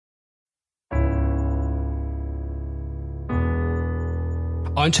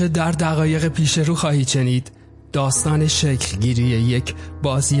آنچه در دقایق پیش رو خواهید شنید داستان شکل گیری یک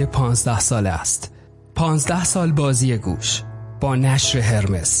بازی 15 ساله است. 15 سال بازی گوش با نشر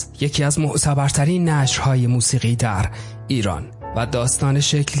هرمس، یکی از معتبرترین نشرهای موسیقی در ایران، و داستان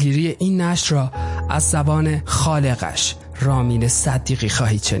شکل گیری این نشر را از زبان خالقش رامین صدیقی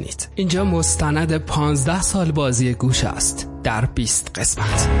خواهید شنید. اینجا مستند 15 سال بازی گوش است در 20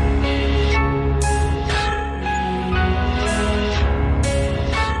 قسمت.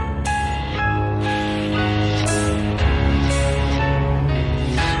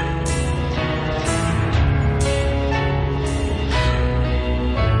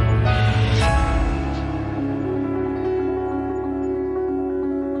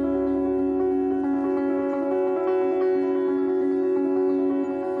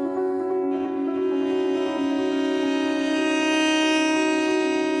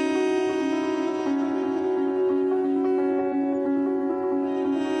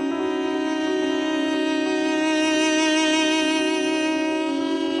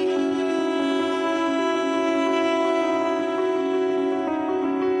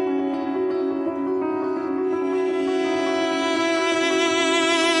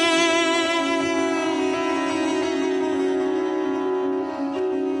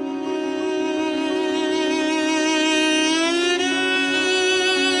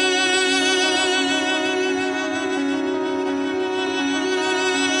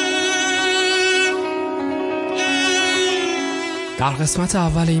 در قسمت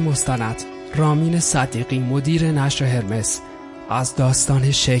اول این مستند رامین صدیقی مدیر نشر هرمس از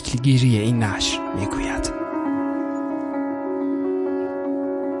داستان شکل گیری این نشر میگوید.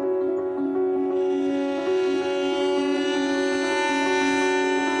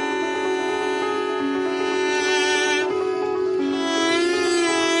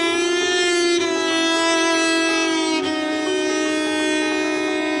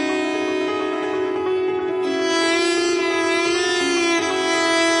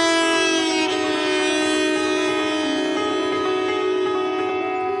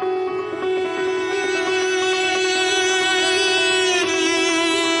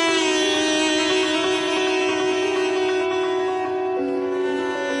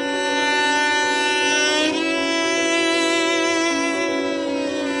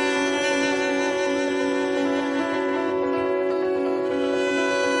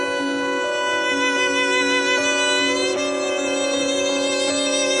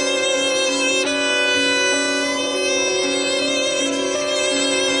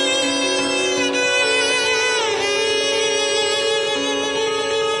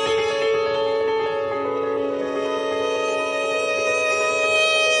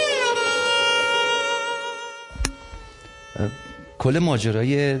 کل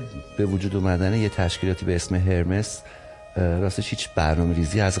ماجرای به وجود اومدن یه تشکیلاتی به اسم هرمس راستش هیچ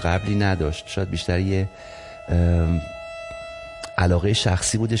برنامه‌ریزی از قبلی نداشت. شاید بیشتر یه علاقه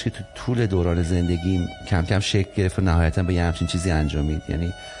شخصی بودش که تو طول دوران زندگیم کم کم شکل گرفت و نهایتا به یه همچین چیزی انجامید.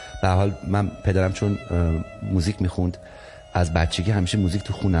 یعنی به حال من پدرم چون موزیک میخوند از بچگی همیشه موزیک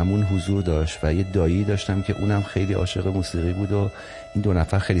تو خونمون حضور داشت و یه دایی داشتم که اونم خیلی عاشق موسیقی بود و این دو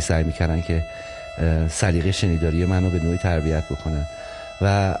نفر خیلی سعی میکردن که سلیقه شنیداری منو به نوعی تربیت بکنن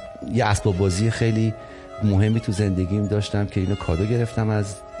و یه اسباب بازی خیلی مهمی تو زندگیم داشتم که اینو کادو گرفتم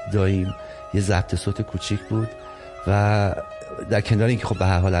از داییم. یه ضبط صوت کوچیک بود و در کنار اینکه خب به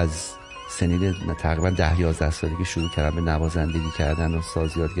هر حال از سنین تقریبا 10-11 سالگی شروع کردم به نوازندگی کردن و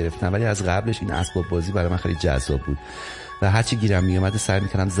ساز یاد گرفتن، ولی از قبلش این اسباب بازی برای من خیلی جذاب بود و هرچی گیرم میومد سعی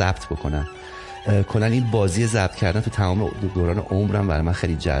میکردم ضبط بکنم. کلا این بازی ضبط کردن تو تمام دوران عمرم برای من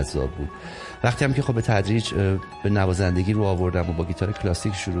خیلی جذاب بود. وقتی هم که خب به تدریج به نوازندگی رو آوردم و با گیتار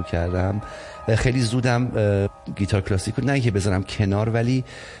کلاسیک شروع کردم، خیلی زودم گیتار کلاسیک رو نه که بذارم کنار، ولی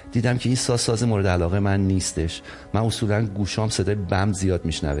دیدم که این ساز مورد علاقه من نیستش. من اصولا گوشام صدای بم زیاد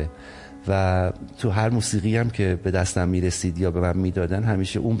میشنوه و تو هر موسیقی هم که به دستم میرسید یا به من میدادن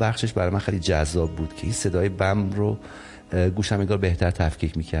همیشه اون بخشش برای من خیلی جذاب بود که این صدای بم رو گوشم انگار بهتر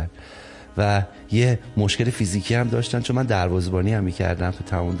تفکیک میکرد. و یه مشکل فیزیکی هم داشتن چون من دروازه‌بانی هم میکردم تو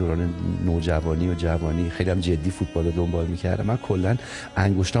تمام دوران نوجوانی و جوانی، خیلی هم جدی فوتبال رو دنبال میکردم. من کلا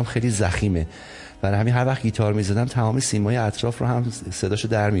انگشتام خیلی ضخیمه، برای همین هر وقت گیتار میزدم تمام سیمای اطراف رو هم صداشو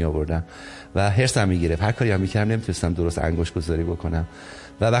در می آوردم و هرسم میگرفت. هر کاری هم میکردم نمیتونستم درست انگشت گذاری بکنم.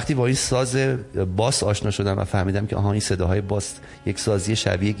 و وقتی با این ساز باس آشنا شدم و فهمیدم که آها این صداهای باس یک سازی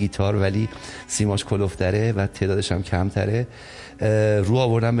شبیه گیتار ولی سیماش کلفتره و تعدادش هم کمتره، رو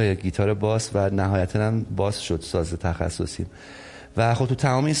آوردم به گیتار باس و نهایتاً هم باس شد ساز تخصصیم. و خب تو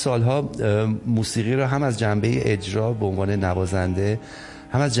تمام این سالها موسیقی رو هم از جنبه اجرا به عنوان نوازنده،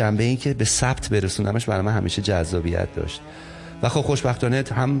 هم از جنبه این که به ثبت برسونمش برای من همیشه جذابیت داشت. و خب خوشبختانه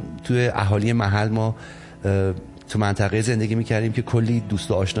هم توی اهالی محل ما تو منطقه زندگی میکردیم که کلی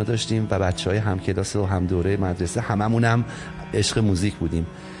دوست و آشنا داشتیم و بچهای همکلاس و هم دوره مدرسه هممونم عشق موزیک بودیم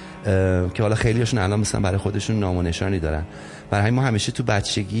که حالا خیلیاشون الان مثلا برای خودشون نام و نشانی دارن. برای همین ما همیشه تو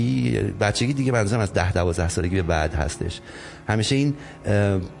بچگی دیگه منظورم از 10-12 سالگی به بعد هستش، همیشه این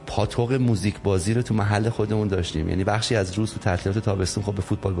پاتوق موزیک بازی رو تو محل خودمون داشتیم. یعنی بخشی از روز تو تعطیلات تابستون خب به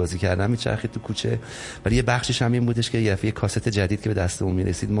فوتبال بازی کردن میچرخید تو کوچه، ولی یه بخشش هم این بودش که یه کاست جدید که به دستمون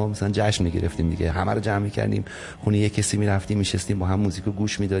میرسید ما مثلا جشن میگرفتیم دیگه، همه رو جمع میکردیم خونه یه کسی میرفتیم میشستیم با هم موزیک رو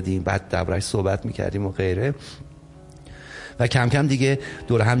گوش میدادیم، بعد درباره‌اش صحبت میکردیم و غیره. و کم کم دیگه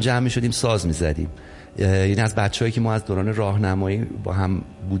دور هم جمع میشدیم ساز میزدیم. یعنی از بچه‌هایی که ما از دوران راهنمایی با هم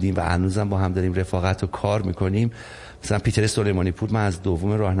بودیم و هنوزم با هم داریم رفاقت و کار میکنیم، مثلا پیتر سلیمانی پور، من از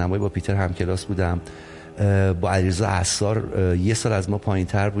دوم راهنمایی با پیتر همکلاس بودم، با علیرضا عصار یه سال از ما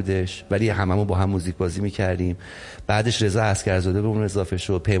پایین‌تر بودش ولی هممون با هم موزیک بازی میکردیم. بعدش رضا عسکرزاده به اون اضافه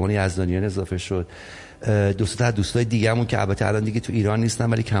شد، پیمان یزدانیان اضافه شد، دوستای دیگه‌مون که البته الان دیگه تو ایران نیستن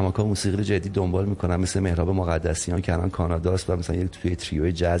ولی کماکان موسیقی رو جدی دنبال میکنن، مثل مهراب مقدسیان که الان کاناداست و مثلا توی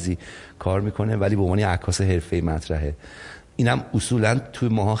تریوی جزی کار میکنه ولی به عنوان عکاس حرفه‌ای مطرحه. اینم اصولا توی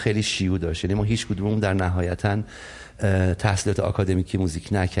ماها خیلی شیوع داشت، یعنی ما هیچ کدوممون در نهایتاً تحصیلات آکادمیکی موزیک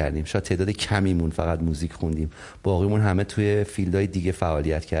نکردیم، شاید تعداد کمیمون فقط موزیک خوندیم، باقیمون همه توی فیلدهای دیگه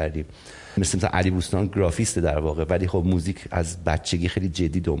فعالیت کردیم. مثلا علی بوستان گرافیست در واقع ولی خب موزیک از بچگی خیلی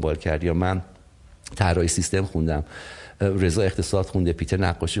جدی دنبال کرد، یا من طراحی سیستم خوندم، رضا اقتصاد خونده، پیتر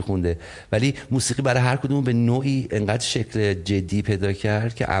نقاشی خونده، ولی موسیقی برای هر کدوم به نوعی انقدر شکل جدی پیدا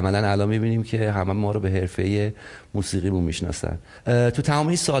کرد که عملاً الان می‌بینیم که همه ما رو به حرفه موسیقیمون میشناسن. تو تمام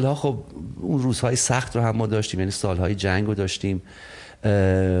این سالها خب اون روزهای سخت رو هم ما داشتیم، یعنی سالهای جنگ رو داشتیم،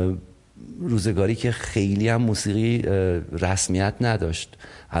 روزگاری که خیلی هم موسیقی رسمیت نداشت،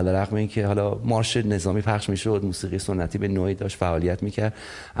 علیرغم اینکه حالا مارش نظامی پخش میشد، موسیقی سنتی به نوعی داشت فعالیت میکرد،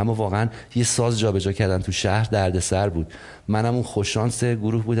 اما واقعا یه ساز جابجا کردن تو شهر دردسر بود. منم اون خوششانس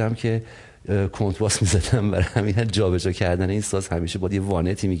گروه بودم که کنترباس میزدم، برای همین جابجا کردن این ساز همیشه باید یه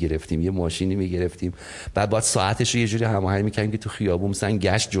وانتی میگرفتیم، یه ماشینی میگرفتیم، بعد باید ساعتش رو یه جوری هماهنگ میکنیم که تو خیابون مثلا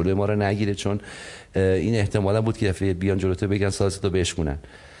گشت جلوی ما رو نگیره، چون این احتمالا بود که دفعه بیان جلوتو بگن سازتو بشکونن.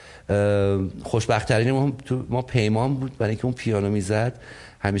 خوشبخت‌ترین ما پیمان بود، برای اینکه اون پیانو میزد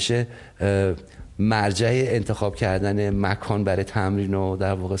همیشه مرجع انتخاب کردن مکان برای تمرین و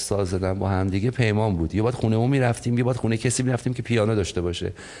در واقع ساز زدن با هم دیگه پیمان بود. یه بار خونه‌مون میرفتیم، یه بار خونه کسی میرفتیم که پیانو داشته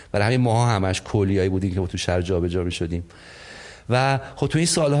باشه، برای همین ماها همش کلیایی بودیم که تو شهر جابجا میشدیم. و خب تو این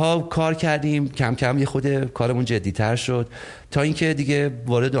سالها کار کردیم، کم کم یه خود کارمون جدی‌تر شد تا اینکه دیگه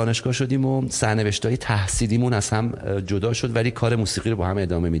وارد دانشگاه شدیم و سرنوشت‌های تحصیلیمون از هم جدا شد ولی کار موسیقی رو با هم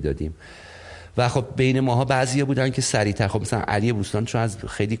ادامه میدادیم. و خب بین ماها بعضیا بودن که سریعتر، خب مثلا علی بوستان چون از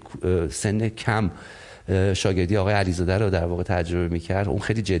خیلی سن کم شاگردی آقای علیزاده رو در واقع تجربه میکرد، اون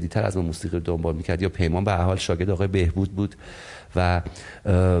خیلی جدی‌تر از ما موسیقی رو دنبال میکرد، یا پیمان به هر حال شاگرد آقای بهبود بود و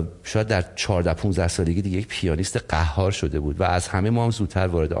شاید در 14-15 سالگی دیگه یک پیانیست قهار شده بود و از همه ما هم زودتر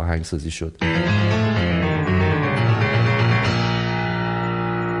وارد آهنگسازی شد.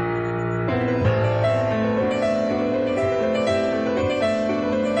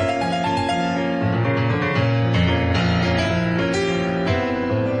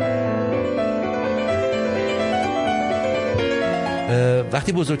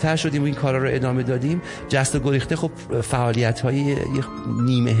 وقتی بزرگتر شدیم و این کارا رو ادامه دادیم، جست و گریخته خب فعالیت‌های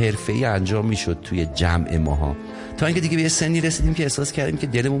نیمه حرفه‌ای انجام میشد توی جمع ماها، تا اینکه دیگه به یه سنی رسیدیم که احساس کردیم که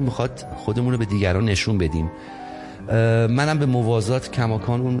دلمون میخواد خودمون رو به دیگران نشون بدیم. منم به موازات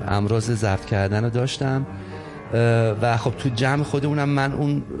کماکان اون امراض ضبط کردن رو داشتم و خب تو جمع خودمونم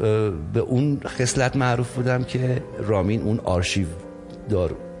من به اون خصلت معروف بودم که رامین اون آرشیو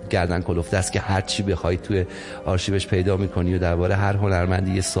دار گردن کلفته است که هر چی بخوای توی آرشیوش پیدا میکنی و درباره هر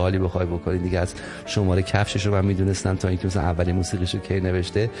هنرمندی یه سوالی بخوای بکنی دیگه از شماره کفشش رو من میدونستم تا اینکه مثلا اولین موسیقیشو کی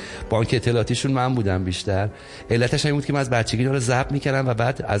نوشته. بانک اطلاعاتیشون من بودم بیشتر. علتش این بود که من از بچگی رو ضبط میکردم و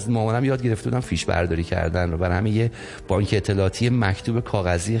بعد از مامانم یاد گرفته بودم فیش برداری کردن رو، برای همین یه بانک اطلاعاتی مکتوب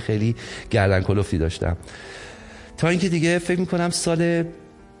کاغذی خیلی گردن کلفتی داشتم. تا اینکه دیگه فکر میکنم سال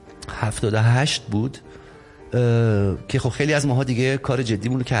 78 بود که خب خیلی از ماها دیگه کار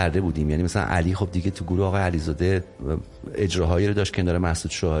جدیمون رو کرده بودیم، یعنی مثلا علی خب دیگه تو گروه آقای علیزاده اجراهایی رو داشت کنار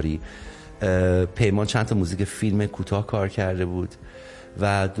مسعود شعاری، پیمان چند تا موزیک فیلم کوتاه کار کرده بود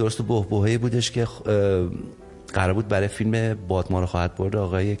و درست بحبوحه‌ای بودش که قرار بود برای فیلم باد ما رو خواهد برد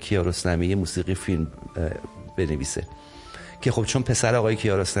آقای کیارستمی موسیقی فیلم بنویسه، که خب چون پسر آقای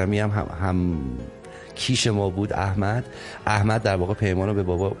کیارستمی هم کیش ما بود، احمد در واقع پیمان رو به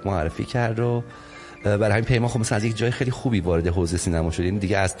بابا معرفی کرد و برای همین پیمان خب مثلا از یک جای خیلی خوبی وارد حوزه سینما شد، یعنی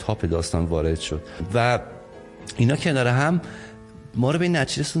دیگه از تاپ داستان وارد شد و اینا کنار هم ما رو به این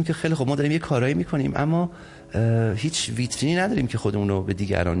نتیجه رسوند که خیلی خب ما داریم یه کارایی میکنیم اما هیچ ویترینی نداریم که خودمون رو به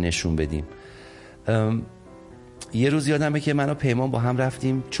دیگران نشون بدیم. یه روز یادمه که من و پیمان با هم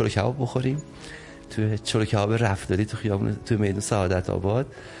رفتیم چلو کباب بخوریم تو چلو کباب رفتاری تو خیابون تو میدون سعادت آباد.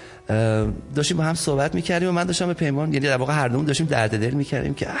 داشتیم با هم صحبت میکردیم و من داشتم به پیمان، یعنی در واقع هر دومون داشتیم درد دل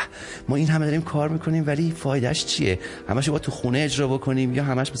میکردیم که ما این همه داریم کار میکنیم ولی فایدهش چیه؟ همش با تو خونه اجرا بکنیم یا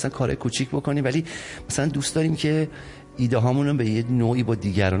همش مثلا کار کوچیک بکنیم، ولی مثلا دوست داریم که ایده هامون رو به یه نوعی با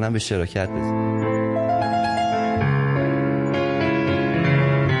دیگران هم به شراکت بذاریم.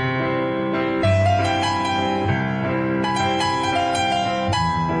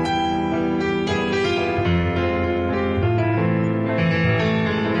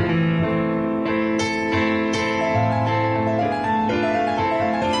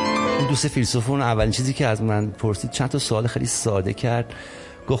 دوست فیلسوفون اولین چیزی که از من پرسید چند تا سوال خیلی ساده کرد.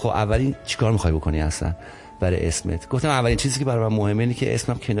 گفت خب اولین چیکار می‌خوای بکنی اصلا برای اسمت؟ گفتم اولین چیزی که برای من مهمه اینه که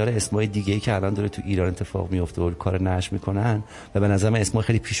اسمم کنار اسمای دیگه‌ای که الان داره تو ایران اتفاق میفته و کار نشر میکنن و به نظر من اسمای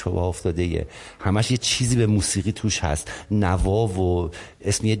خیلی پیش پا افتاده‌ایه، همش یه چیزی به موسیقی توش هست، نوا و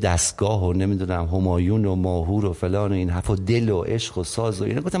اسم یه دستگاه و نمیدونم همایون و ماهور و فلان و این حرفا، دل و عشق و ساز و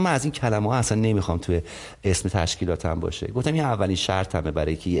اینا. گفتم من از این کلمه‌ها اصلا نمیخوام تو اسم تشکیلاتم باشه. گفتم این اولین شرطمه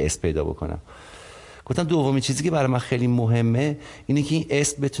برای اینکه یه اسم پیدا بکنم. گفتم دومین چیزی که برای من خیلی مهمه اینه که این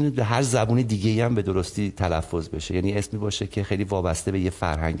اسم بتونه به هر زبون دیگه‌ای هم به درستی تلفظ بشه، یعنی اسمی باشه که خیلی وابسته به یه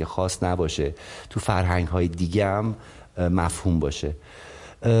فرهنگ خاص نباشه، تو فرهنگ‌های دیگه هم مفهوم باشه.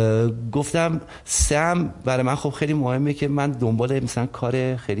 گفتم سم برای من خب خیلی مهمه که من دنبال مثلا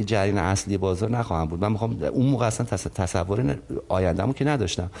کار خیلی جریان اصلی بازار نخواهم بود. من میخوام اون موقع اصلا تصور آینده‌مو که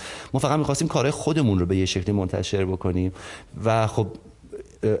نداشتم، ما فقط می‌خواستیم کارهای خودمون رو به یه شکلی منتشر بکنیم و خب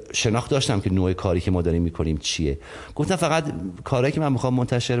شناخت داشتم که نوع کاری که ما داریم میکنیم چیه. گفتم فقط کاری که من میخوام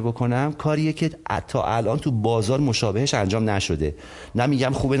منتشر بکنم کاریه که تا الان تو بازار مشابهش انجام نشده.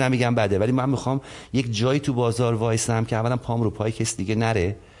 نمیگم خوبه نمیگم بده، ولی من میخوام یک جایی تو بازار وایسم که اولا پام رو پای کسی دیگه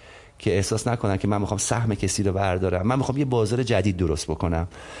نره، که احساس نکنن که من میخوام سهم کسی رو بردارم. من میخوام یه بازار جدید درست بکنم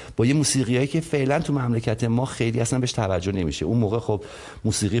با یه موسیقیایی که فعلا تو مملکت ما خیلی اصلا بهش توجه نمیشه. اون موقع خب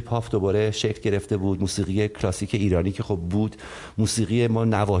موسیقی پاپ دوباره شکل گرفته بود، موسیقی کلاسیک ایرانی که خب بود، موسیقی ما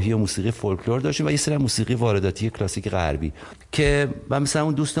نواحی و موسیقی فولکلور داشتیم و یه سری موسیقی وارداتی کلاسیک غربی. که مثلا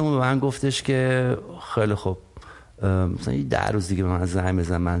اون دوستمون به من گفتش که خیلی خوب مثلا 10 روز دیگه به من زنگ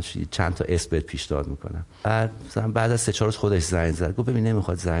بزن، من چند تا اسم بهت پیشنهاد میکنم. بعد از 3-4 روز خودش زنگ زد، گفت ببین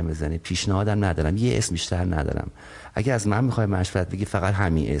نمیخواد زنگ بزنی، پیشنهادم ندارم، یه اسم بیشتر ندارم، اگه از من میخوای مشورت بگی فقط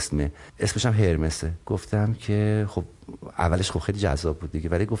همین اسمه، اسمش هم هرمسه. گفتم که خب اولش خب خیلی جذاب بود دیگه،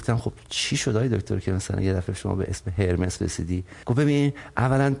 ولی گفتم خب چی شد آقای دکتر که مثلا یه دفعه شما به اسم هرمس رسیدی؟ گفت ببین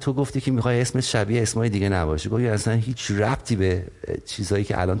اولا تو گفتی که میخوای اسمت شبیه اسمای دیگه نباشه، گفت اصلا هیچ ربطی به چیزایی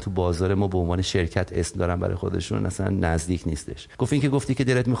که الان تو بازار ما به عنوان شرکت اسم دارن برای خودشون اصلا نزدیک نیستش. گفت این که گفتی که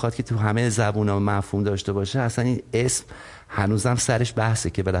دلت میخواد که تو همه زبونا مفهوم داشته باشه، اصلا این اسم هنوزم سرش بحثه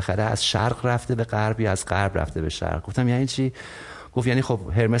که بالاخره از شرق رفته به غرب یا از غرب رفته به شرق. گفتم یعنی چی؟ گفت یعنی خب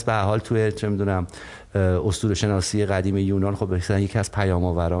هرمس به هر حال توی چه میدونم اسطوره شناسی قدیم یونان خب مثلا یکی از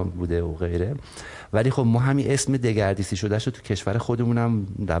پیام‌آوران بوده و غیره، ولی خب ما همین اسم دگردیسی شدهش رو تو کشور خودمونم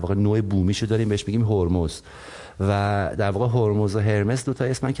در واقع نوع بومیشو داریم، بهش میگیم هرمز. و در واقع هرمز و هرمس دو تا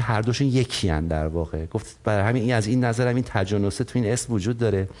اسمن که هر دوشون یکی ان در واقع. گفت برای همین این از این نظرم این تجانسه تو این اسم وجود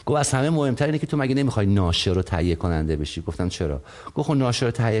داره. گفت از همه مهمتر اینه که تو مگه نمیخوای ناشر و تهیه کننده بشی؟ گفتم چرا؟ گفت خب ناشر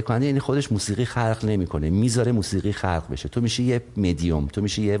و تهیه کننده یعنی خودش موسیقی خلق نمیکنه، میذاره موسیقی خلق بشه، تو میشی یه مدیوم، تو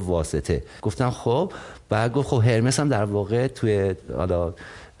میشی یه واسطه. گفتم خب. بعد گفت خب هرمس هم در واقع توی حالا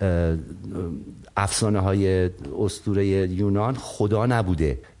افسانه های اسطوره یونان خدا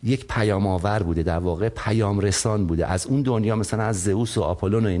نبوده، یک پیام آور بوده، در واقع پیام رسان بوده، از اون دنیا مثلا از زئوس و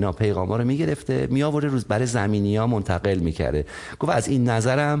آپولون و اینا پیغاما رو میگرفته میآورده روز برای زمینی‌ها منتقل میکرده. گفت از این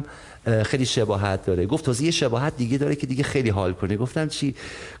نظرم خیلی شباهت داره. گفت تازه یه شباهت دیگه داره که دیگه خیلی حال کنه. گفتم چی؟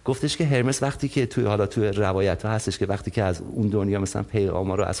 گفتش که هرمس وقتی که توی حالا توی روایت ها هستش که وقتی که از اون دنیا مثلا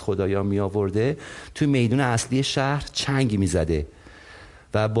پیغاما رو از خدایا میآورده توی میدون اصلی شهر چنگ میزده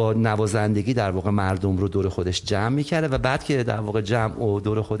و با نوازندگی در واقع مردم رو دور خودش جمع میکرده و بعد که در واقع جمع و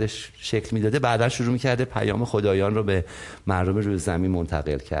دور خودش شکل میداده بعدا شروع میکرده پیام خدایان رو به مردم روی زمین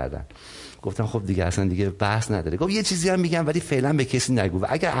منتقل کردن. گفتم خب دیگه اصلا دیگه بحث نداره. گفت یه چیزی هم میگم ولی فعلا به کسی نگو و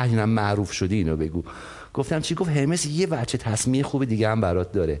اگر احیانا معروف شدی اینو بگو. گفتم چی؟ گفت هرمس یه بچه تسمیه خوب دیگه هم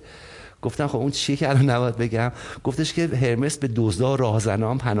برات داره. گفتم خب اون چیه که الان نباید بگم؟ گفتش که هرمس به دزدا و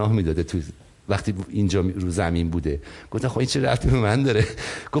راهزنان پناه میداده تو وقتی اینجا رو زمین بوده. گفتم خب این چه ربطی به من داره؟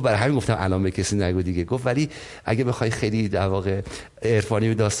 گفت برای همین گفتم الان به کسی نگو دیگه. گفت ولی اگه بخوای خیلی در واقع عرفانی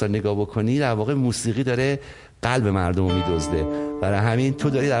به داستان نگاه بکنی در واقع موسیقی داره قلب مردم رو میدزده برای همین تو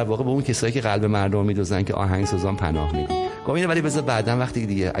داری در واقع به اون کسایی که قلب مردم میدوزن که آهنگسازان پناه میدی. گفتم اینو ولی بذار بعداً وقتی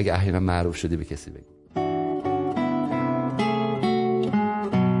دیگه اگه احیانا معروف شدی به کسی بگو.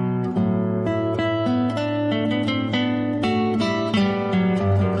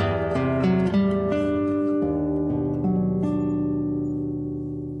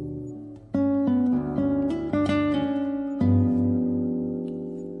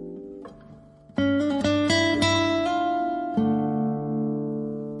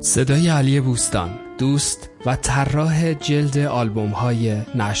 صدای علی بوستان، دوست و طراح جلد آلبوم های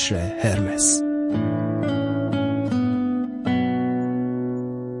نشر هرمس.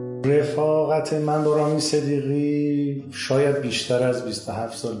 رفاقت من با رامین صدیقی شاید بیشتر از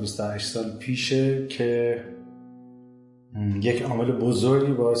 27 سال 28 سال پیشه که یک عامل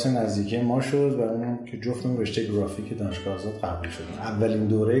بزرگی باعث نزدیکی ما شد و اون که جفتمون رشته گرافیک دانشگاه آزاد قبول شدیم، اولین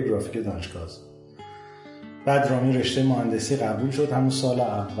دوره گرافیک دانشگاه آزاد. بعد رامین رشته مهندسی قبول شد، همون سال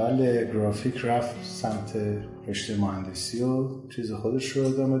اول گرافیک رفت سمت رشته مهندسی و چیز خودش رو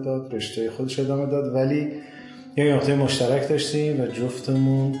ادامه داد، رشته خودش رو ادامه داد، ولی یه نقطه مشترک داشتیم و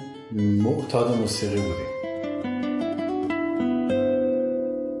جفتمون معتاد موسیقی بودیم.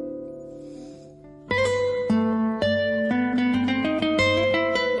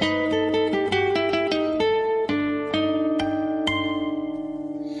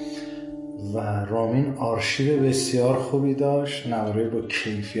 رامین آرشیو بسیار خوبی داشت، نواره‌ای با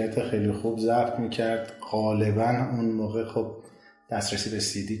کیفیت خیلی خوب ضبط میکرد. غالبا اون موقع خب دسترسی به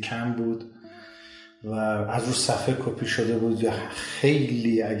CD کم بود و از رو صفحه کپی شده بود یا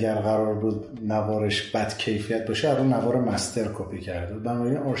خیلی اگر قرار بود نوارش بد کیفیت باشه از رو نوار مستر کپی کرده.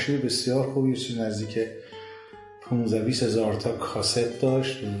 بنابراین آرشیو بسیار خوبی، چیز نزدیک 15-20 هزار تا کاست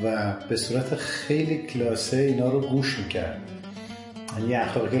داشت و به صورت خیلی کلاسه اینا رو گوش میکرد. یه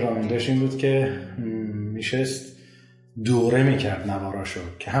اخلاقی که رامین داشت این بود که میشست دوره میکرد نواراشو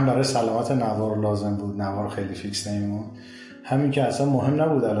که هم برای سلامت نوار لازم بود، نوار خیلی فیکس نمیمون، همین که اصلا مهم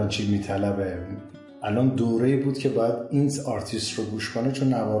نبود الان چی میطلبه، الان دوره‌ای بود که باید این آرتیست رو گوش کنه،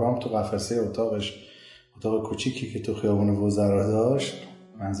 چون نوارام تو قفسه اتاقش، اتاق کوچیکی که تو خیابون وزرا داشت،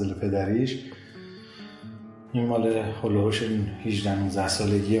 منزل پدریش، این مال هلوهوش 18-19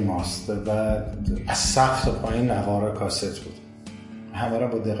 سالگی ماست و از سقف تا پایین نوار کاست بود، همه را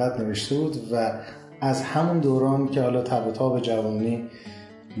با دقت نوشته بود و از همون دوران که حالا تب و تاب جوانی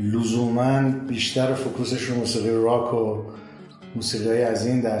لزوماً بیشتر فوکوسش رو موسیقی راک و موسیقی از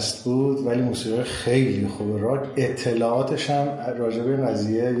این دست بود، ولی موسیقی خیلی خوب راک، اطلاعاتش هم راجع به این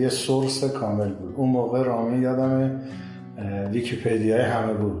قضیه یه سورس کامل بود. اون موقع رامین یادم ویکی‌پدیا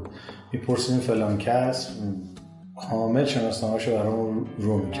همه بود، میپرسیم فلان کس، کامل شناسنامه‌شو برامون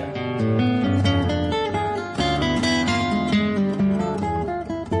رو میکرد.